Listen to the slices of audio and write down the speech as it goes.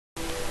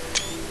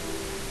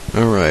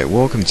Alright,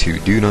 welcome to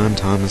Dude I'm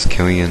Thomas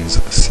Killian's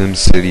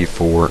SimCity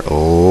 4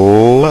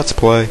 Let's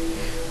Play.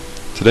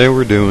 Today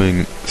we're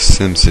doing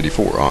SimCity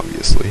 4,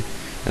 obviously,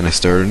 and I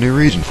started a new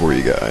region for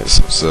you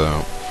guys.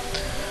 So,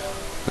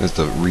 there's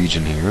the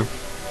region here,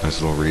 nice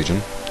little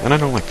region, and I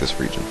don't like this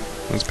region.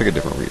 Let's pick a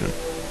different region.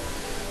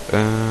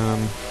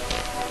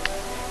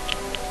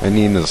 I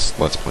need this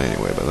Let's Play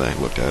anyway, but then I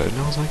looked at it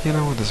and I was like, you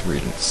know what, this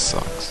region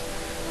sucks.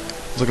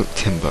 Let's look at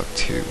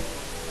Timbuktu.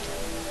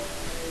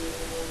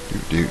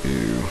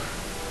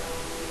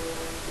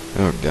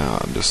 Oh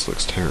god, this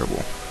looks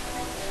terrible.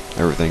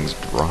 Everything's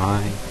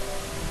dry.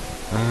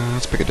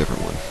 Let's pick a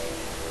different one.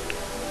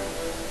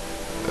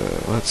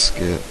 Let's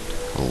get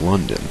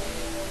London.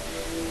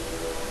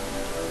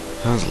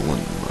 How does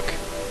London look?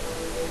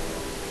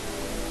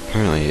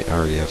 Apparently I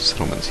already have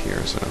settlements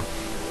here, so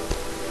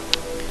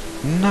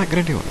I'm not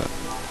gonna deal with that.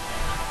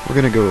 We're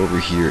gonna go over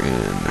here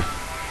in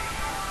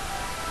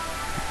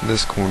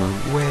this corner,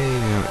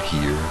 way out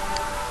here.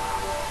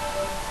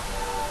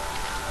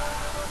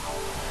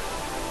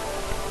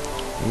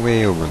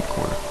 Way over in the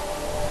corner.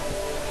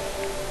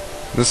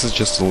 This is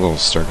just a little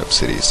startup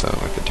city, so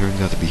if it turns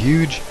out to be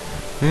huge,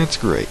 that's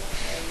great.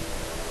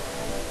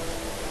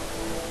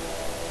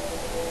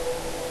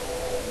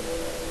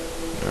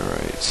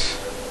 Alright.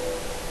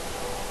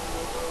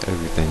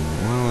 Everything,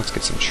 well, let's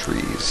get some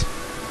trees.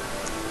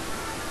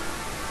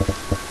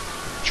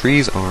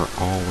 Trees are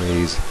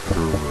always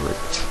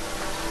great.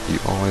 You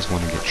always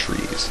want to get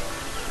trees,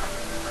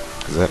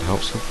 because that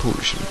helps with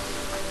pollution.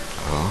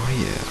 Oh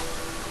yeah.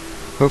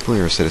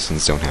 Hopefully our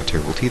citizens don't have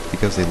terrible teeth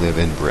because they live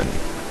in Britain.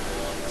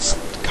 Let's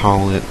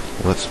call it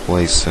Let's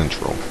Play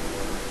Central.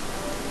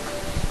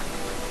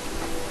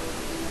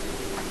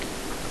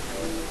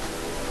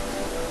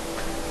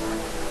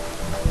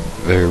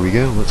 There we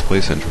go, Let's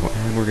Play Central.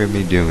 And we're going to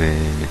be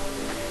doing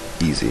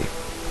easy.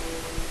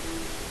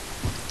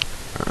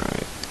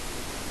 Alright.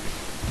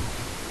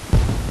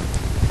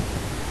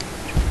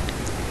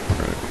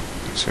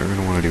 So we're going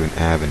to want to do an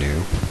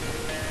avenue.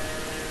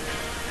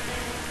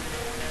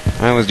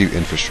 I always do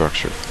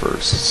infrastructure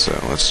first, so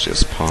let's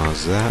just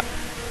pause that.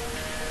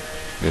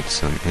 Get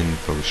some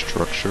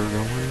infrastructure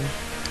going.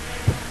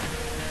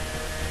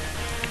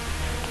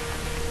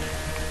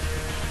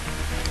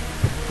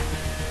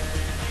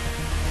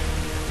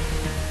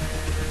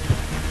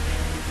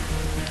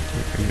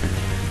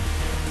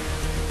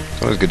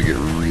 It's always good to get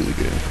really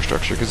good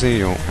infrastructure, because then you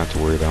don't have to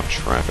worry about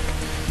traffic.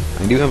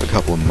 I do have a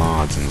couple of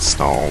mods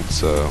installed,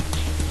 so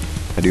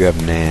I do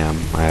have NAM.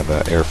 I have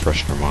an air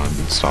freshener mod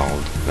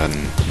installed that,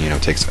 you know,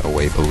 takes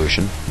away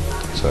pollution.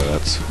 So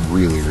that's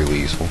really, really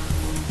useful.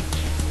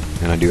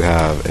 And I do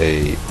have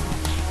a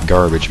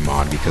garbage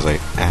mod because I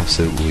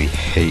absolutely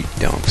hate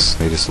dumps.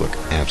 They just look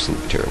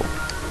absolutely terrible.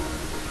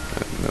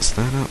 I messed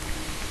that up.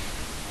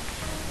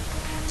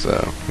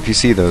 So, if you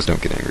see those,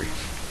 don't get angry.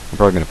 I'm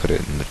probably going to put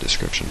it in the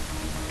description.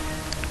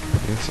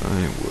 Yes,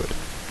 I would.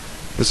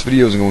 This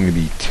video isn't going to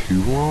be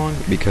too long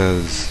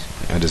because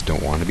I just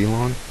don't want to be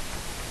long.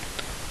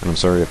 And I'm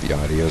sorry if the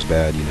audio is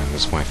bad, you know,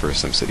 this is my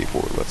first SimCity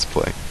 4 Let's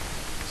Play,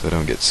 so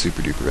don't get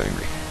super duper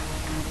angry.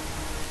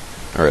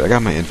 Alright, I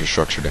got my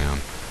infrastructure down,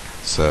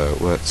 so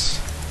let's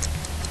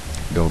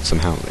build some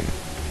housing.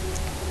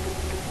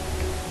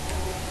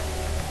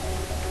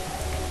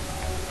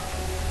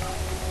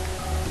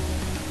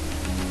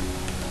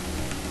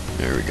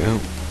 There we go.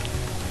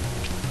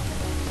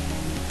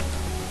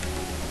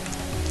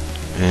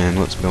 And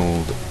let's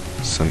build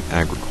some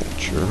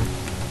agriculture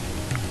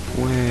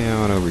way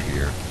out over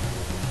here.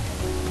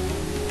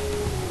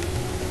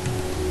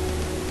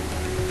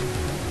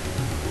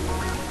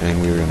 And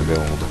we're going to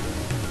build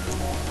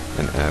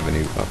an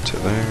avenue up to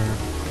there.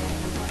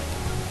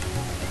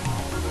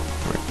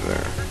 Right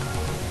there.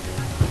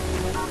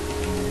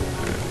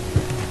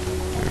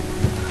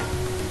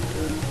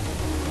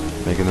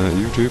 Making that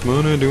YouTube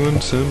money doing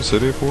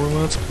SimCity 4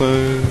 Let's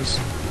Plays.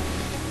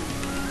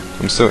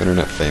 I'm so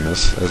internet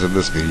famous. As of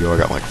this video, I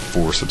got like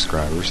 4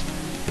 subscribers.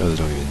 You guys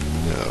don't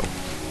even know.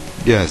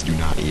 You guys do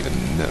not even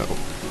know.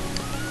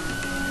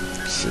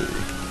 Let's see.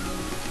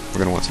 We're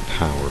going to want some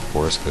power, of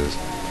course, because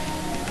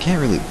can't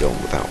really build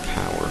without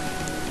power,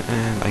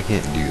 and I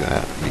can't do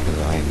that because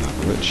I am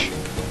not rich,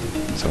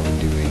 so I'm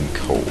doing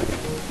coal.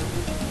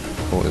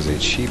 Coal is a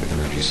cheap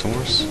energy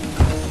source,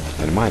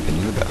 and in my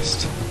opinion the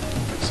best.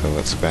 So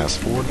let's fast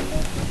forward.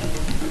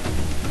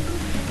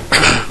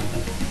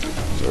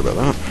 Sorry about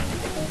that.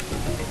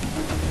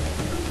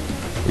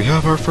 We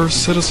have our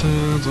first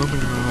citizens. Oh my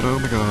god, oh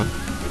my god.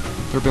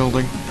 They're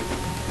building,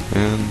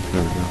 and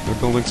there we go, they're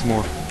building some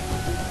more,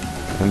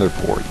 and they're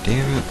poor.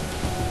 Damn it,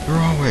 they're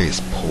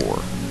always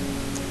poor.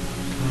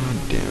 God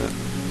damn it.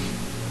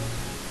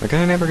 Like,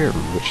 I never get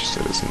rich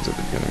citizens at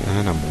the beginning,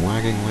 and I'm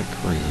lagging like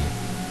crazy.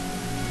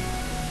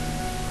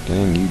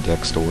 Dang you,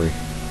 deck story.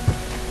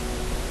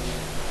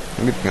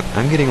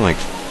 I'm getting like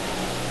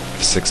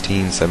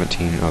 16,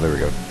 17, oh there we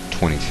go,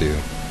 22.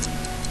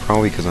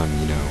 Probably because I'm,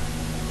 you know,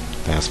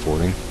 fast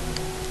forwarding.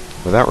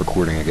 Without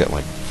recording I get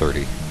like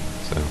 30,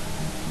 so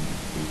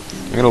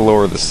I'm going to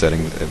lower the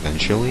settings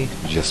eventually,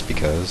 just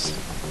because.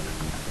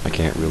 I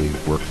can't really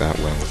work that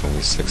well with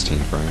only 16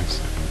 frames.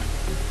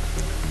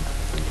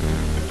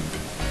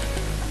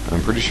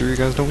 I'm pretty sure you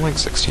guys don't like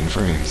 16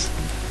 frames.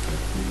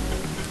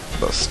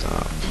 Bus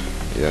stop.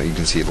 Yeah, you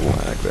can see the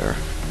lag there.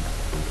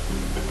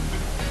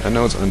 I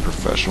know it's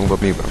unprofessional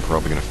of me, but I'm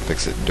probably going to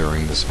fix it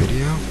during this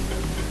video.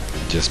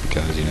 Just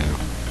because, you know,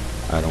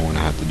 I don't want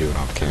to have to do it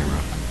off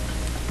camera.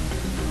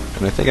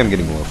 And I think I'm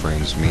getting low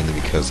frames mainly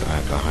because I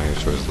have the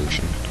highest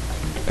resolution.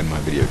 And my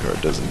video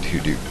card doesn't do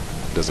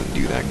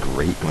that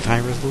great with high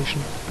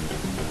resolution.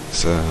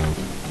 So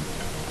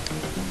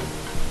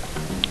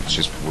let's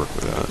just work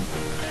with that.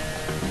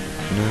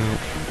 No,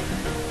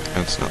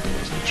 that's not the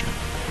resolution.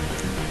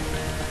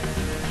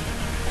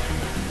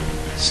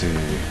 Let's see.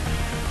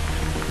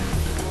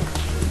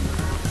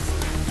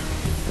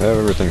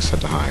 Everything's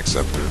set to high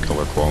except for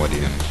color quality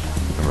and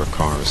number of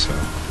cars, so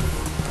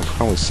I'll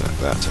probably set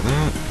that to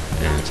that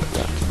and set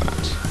that to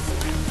that.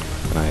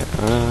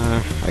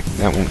 And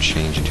that won't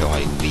change until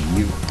I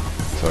leave,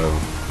 so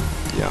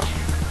yeah.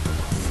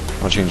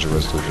 I'll change the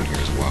resolution here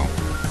as well.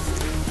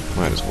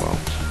 Might as well.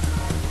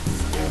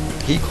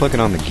 Keep clicking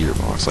on the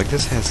gearbox. Like,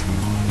 this has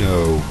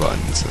no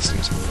button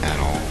systems at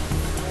all.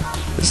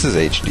 This is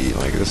HD.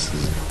 Like, this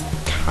is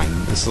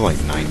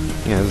like 9.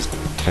 Yeah, this is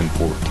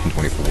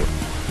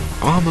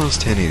 1024.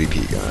 Almost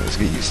 1080p, guys.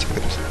 Get used to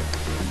it.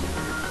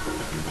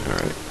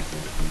 Alright.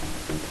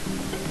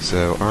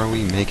 So, are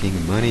we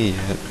making money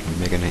yet? Are we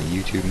making a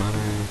YouTube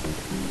money?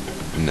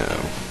 No.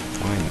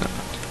 Why not?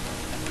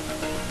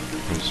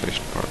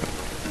 Registration department.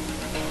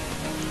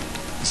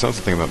 It's not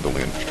something about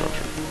building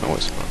infrastructure. It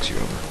always fucks you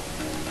over.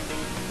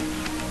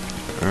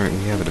 Alright,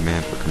 we have a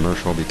demand for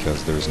commercial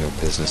because there's no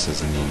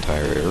businesses in the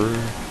entire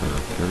area.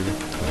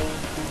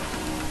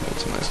 Oh,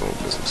 some nice little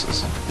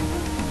businesses.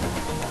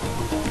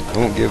 I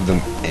won't give them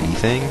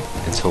anything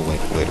until, like,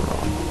 later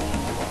on.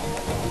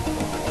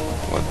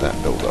 Let that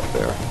build up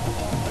there.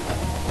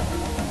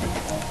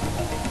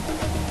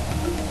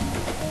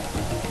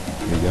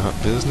 We got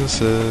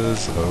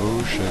businesses.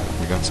 Oh shit,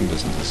 we got some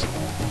businesses.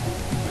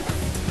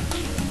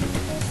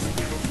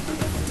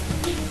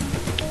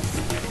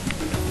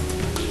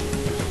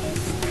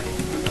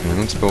 And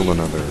let's build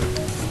another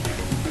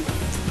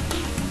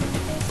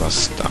bus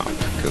stop,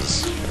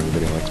 because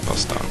everybody likes bus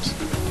stops.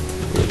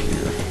 Way up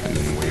here, and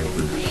then way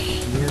over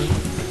here.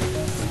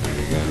 There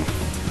you go.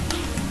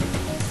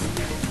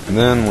 And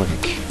then,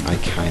 like, I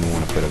kind of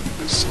want to put a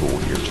school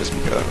here just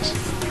because.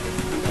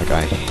 Like,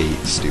 I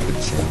hate stupid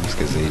Sims,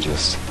 because they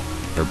just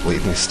are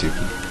blatantly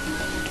stupid.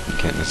 You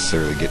can't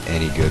necessarily get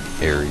any good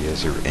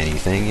areas or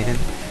anything in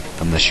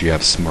unless you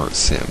have smart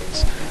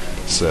Sims.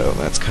 So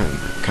that's kind of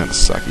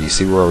sucky. You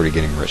see, we're already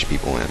getting rich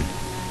people in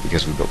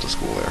because we built a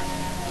school there,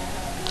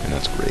 and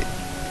that's great.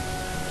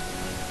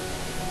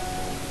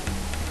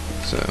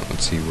 So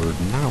let's see, we're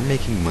not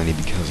making money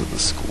because of the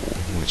school,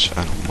 which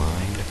I don't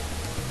mind.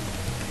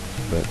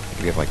 But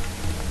we have like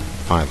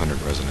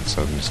 500 residents,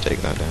 so I can just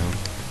take that down.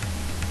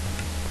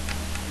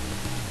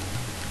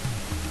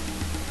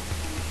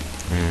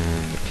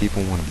 And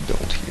people want to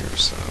build here,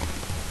 so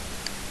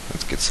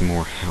let's get some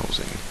more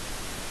housing.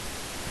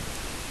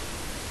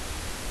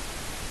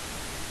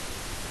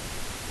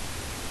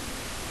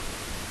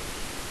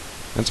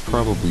 That's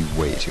probably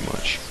way too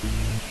much.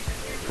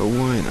 But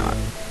why not?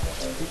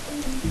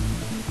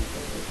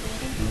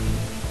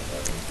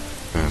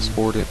 Fast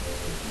forward it.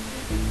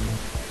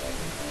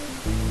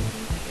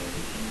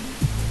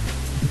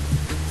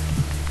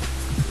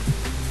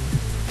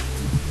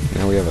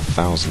 Now we have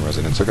 1,000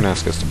 residents. They're gonna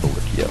ask us to build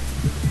it. Yep.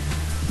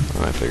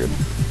 I figured.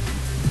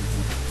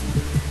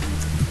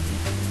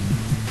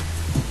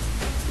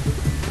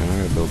 And I'm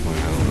gonna build my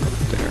own up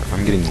there.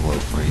 I'm getting low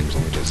frames.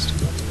 Let me just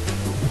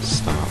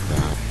stop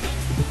that.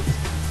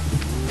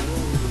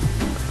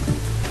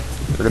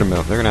 They're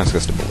gonna ask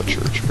us to build a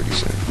church pretty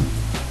soon.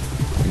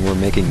 And we're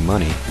making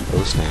money.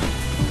 Oh snap.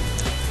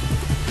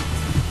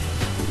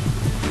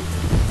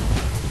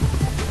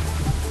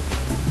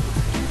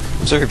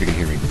 I'm sorry if you can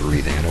hear me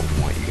breathing. I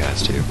don't want you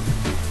guys to.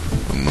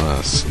 I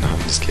must. No, I'm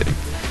just kidding.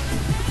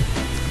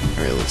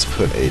 Alright, let's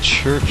put a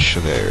church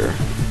there.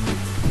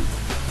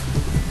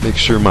 Make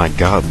sure my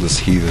godless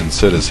heathen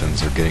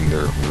citizens are getting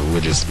their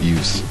religious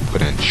views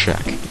put in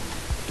check.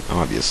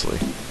 Obviously.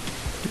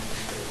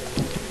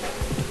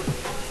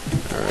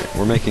 Alright,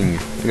 we're making a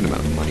good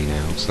amount of money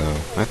now, so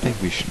I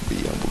think we should be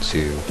able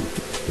to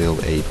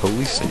build a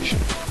police station.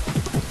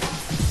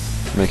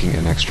 We're making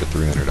an extra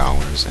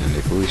 $300, and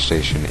a police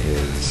station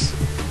is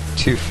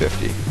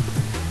 $250.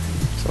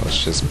 So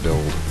let's just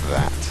build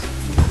that.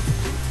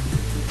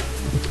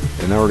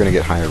 And now we're going to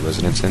get higher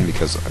residents in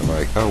because they're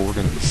like, oh, we're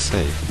going to be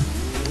safe.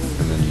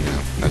 And then, you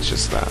know, that's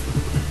just that.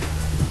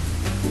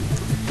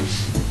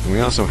 And we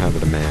also have a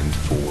demand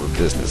for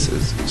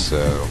businesses,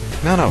 so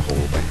not a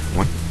whole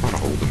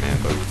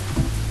demand, but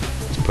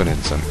let's put in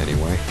some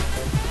anyway,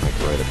 like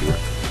right up here.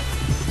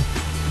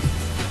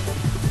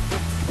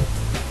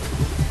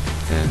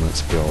 And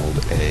let's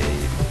build a,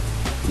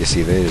 you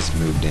see, they just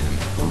moved in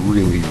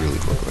really, really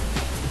quickly.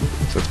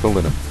 So let's build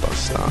in a bus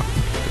stop,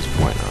 because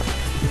why not?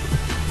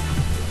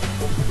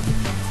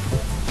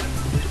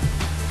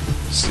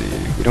 see.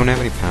 We don't have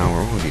any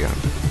power. What do we got?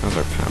 How's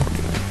our power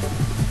doing?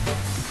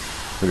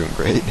 We're doing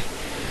great.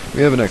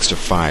 We have an extra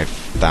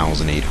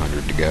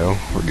 5,800 to go.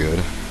 We're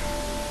good.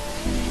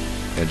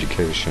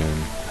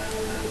 Education.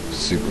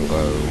 Super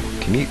low.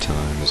 Commute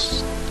time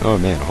is... Oh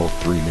man, a whole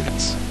 3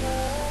 minutes.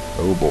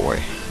 Oh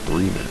boy.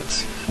 3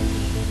 minutes.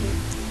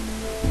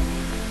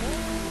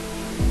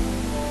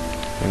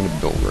 I'm gonna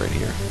build right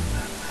here.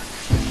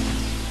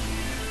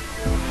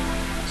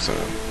 So...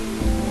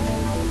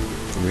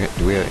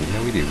 Do we have,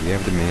 yeah, we do. We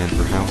have demand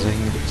for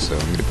housing, so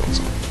I'm gonna build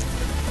some.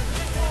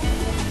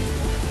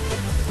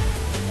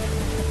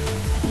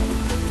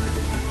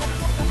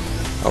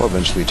 I'll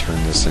eventually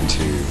turn this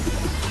into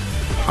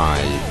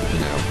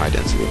high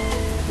density.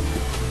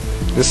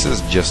 This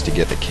is just to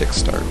get the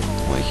kickstart.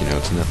 Like,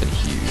 it's nothing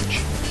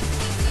huge.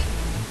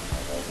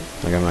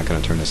 Like, I'm not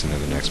gonna turn this into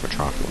the next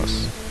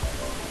metropolis.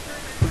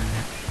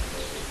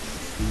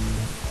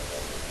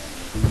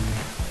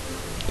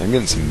 I'm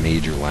getting some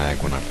major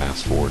lag when I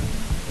fast forward.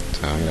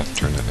 So I'm gonna have to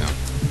turn that down.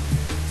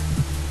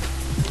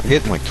 I'm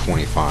hitting like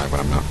 25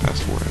 when I'm not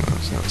fast forwarding though,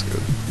 so that's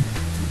good.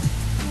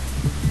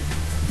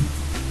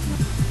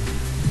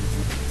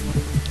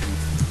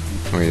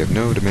 We have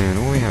no demand.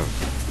 Oh, we have...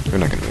 We're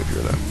not gonna move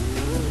here though.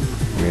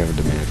 We have a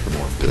demand for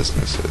more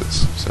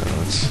businesses, so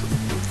let's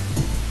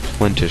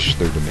plenish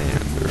their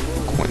demand, or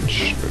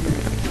quench their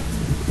demand.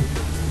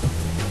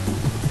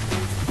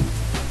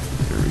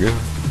 There we go.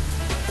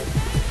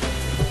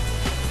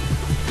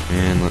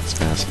 And let's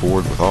fast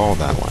forward with all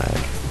that lag.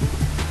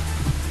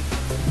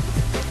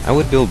 I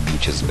would build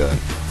beaches, but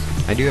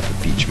I do have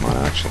a beach mod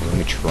actually. Let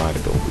me try to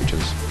build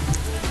beaches.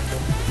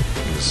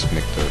 Just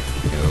make the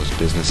those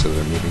businesses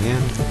are moving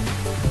in.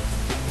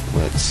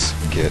 Let's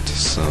get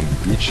some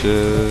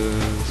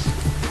beaches.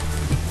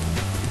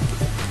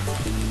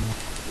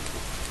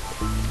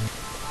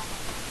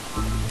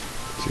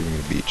 Let's see if we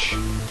get a beach.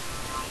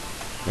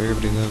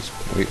 Everybody knows.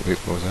 Wait,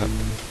 what was that?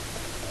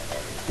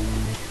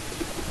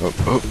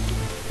 Oh.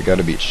 We got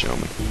a beach,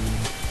 gentlemen.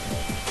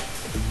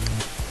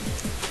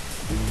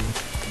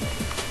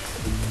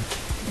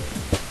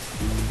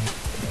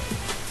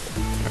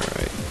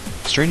 Alright.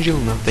 Strangely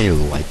enough, they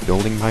like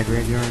building by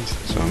graveyards,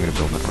 so I'm gonna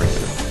build that right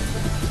there.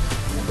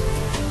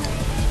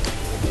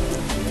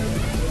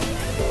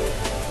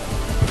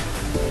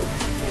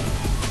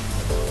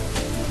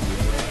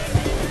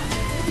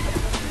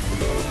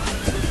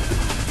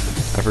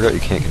 I forgot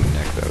you can't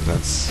connect those.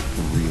 That's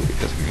really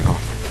pissing me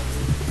off.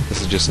 This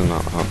is just out in the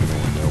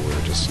middle of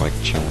nowhere, just like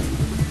chilling.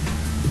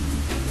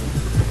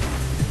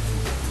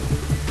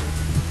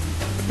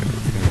 There we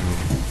go.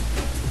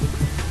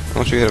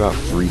 Once we get about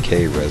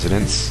 3K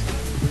residents,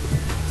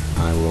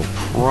 I will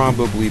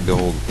probably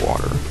build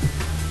water.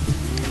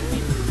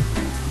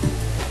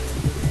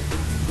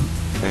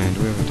 And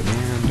do we have a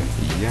demand?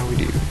 Yeah, we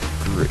do.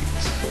 Great.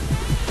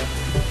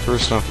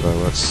 First off, though,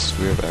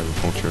 we have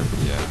agriculture.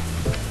 Yeah.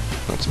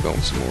 Let's build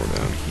some more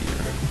down here.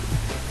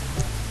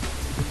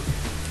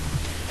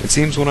 It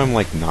seems when I'm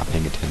like not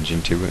paying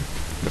attention to it,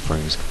 the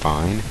frame's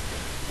fine,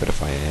 but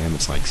if I am,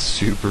 it's like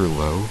super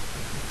low.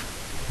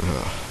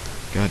 Ugh,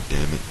 god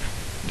damn it.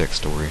 Deck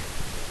story.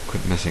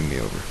 Quit messing me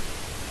over.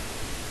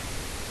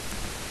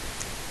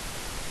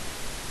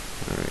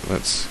 Alright,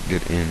 let's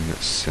get in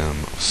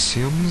some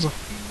Sims.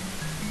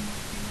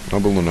 I'll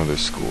build another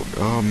school.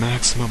 Oh,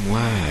 maximum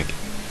lag.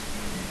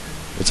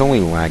 It's only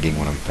lagging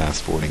when I'm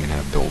fast forwarding and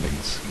have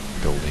buildings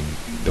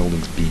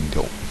being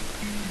built.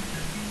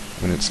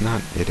 When it's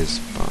not, it is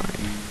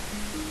fine.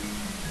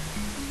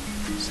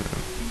 So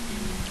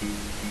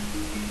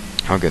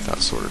I'll get that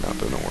sorted out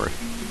though, don't worry.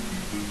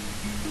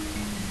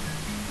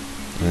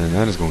 And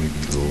that is going to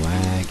be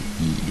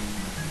laggy.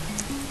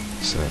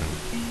 So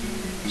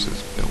let's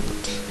just build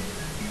it.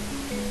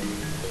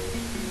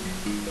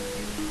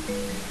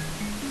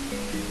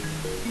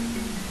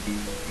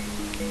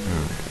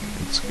 Alright,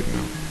 that's good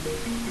now.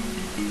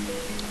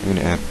 I'm going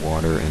to add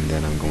water, and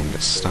then I'm going to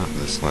stop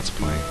this Let's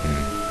Play,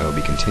 and it will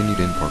be continued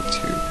in part 2.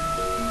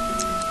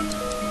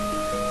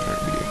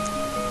 Alright, we do.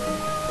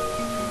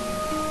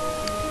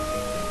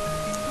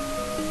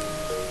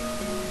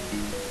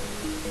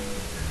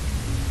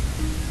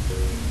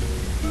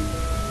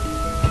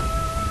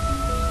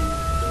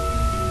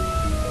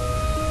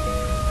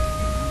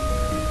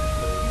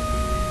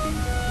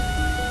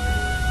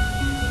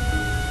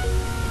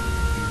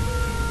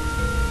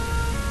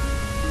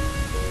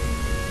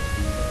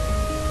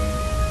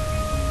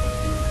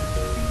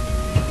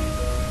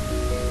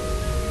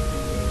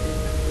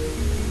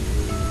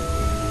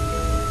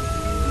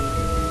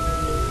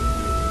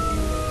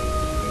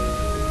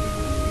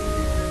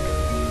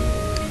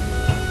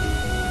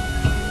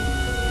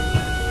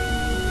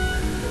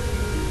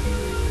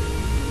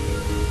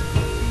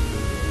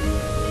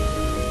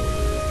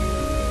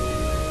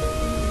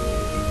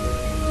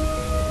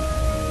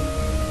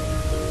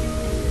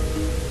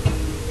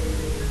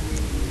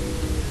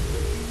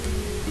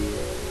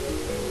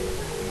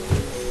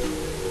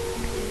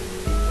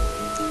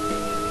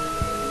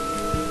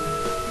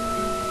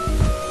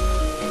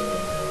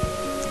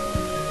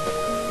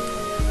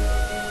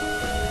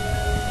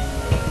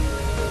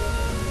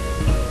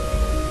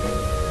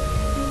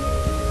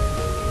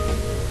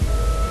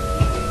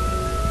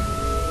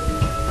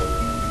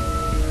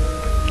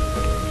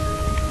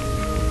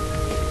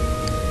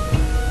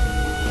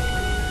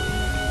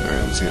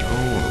 Let's get all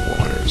the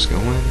waters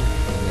going,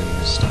 and then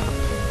we'll stop.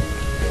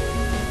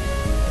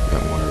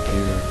 Got water up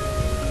here.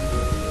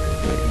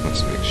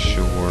 Let's make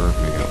sure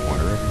we got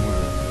water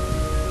everywhere.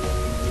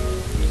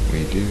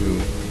 We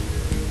do.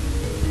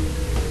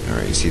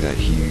 Alright, you see that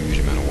huge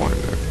amount of water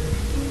there.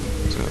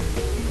 So,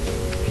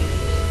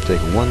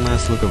 take one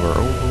last look of our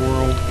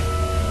overworld.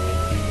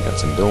 Got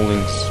some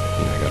buildings.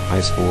 You know, I got high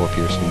school up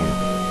here somewhere.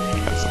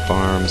 Got some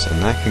farms, and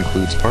that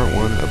concludes part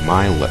 1 of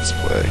my Let's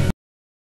Play.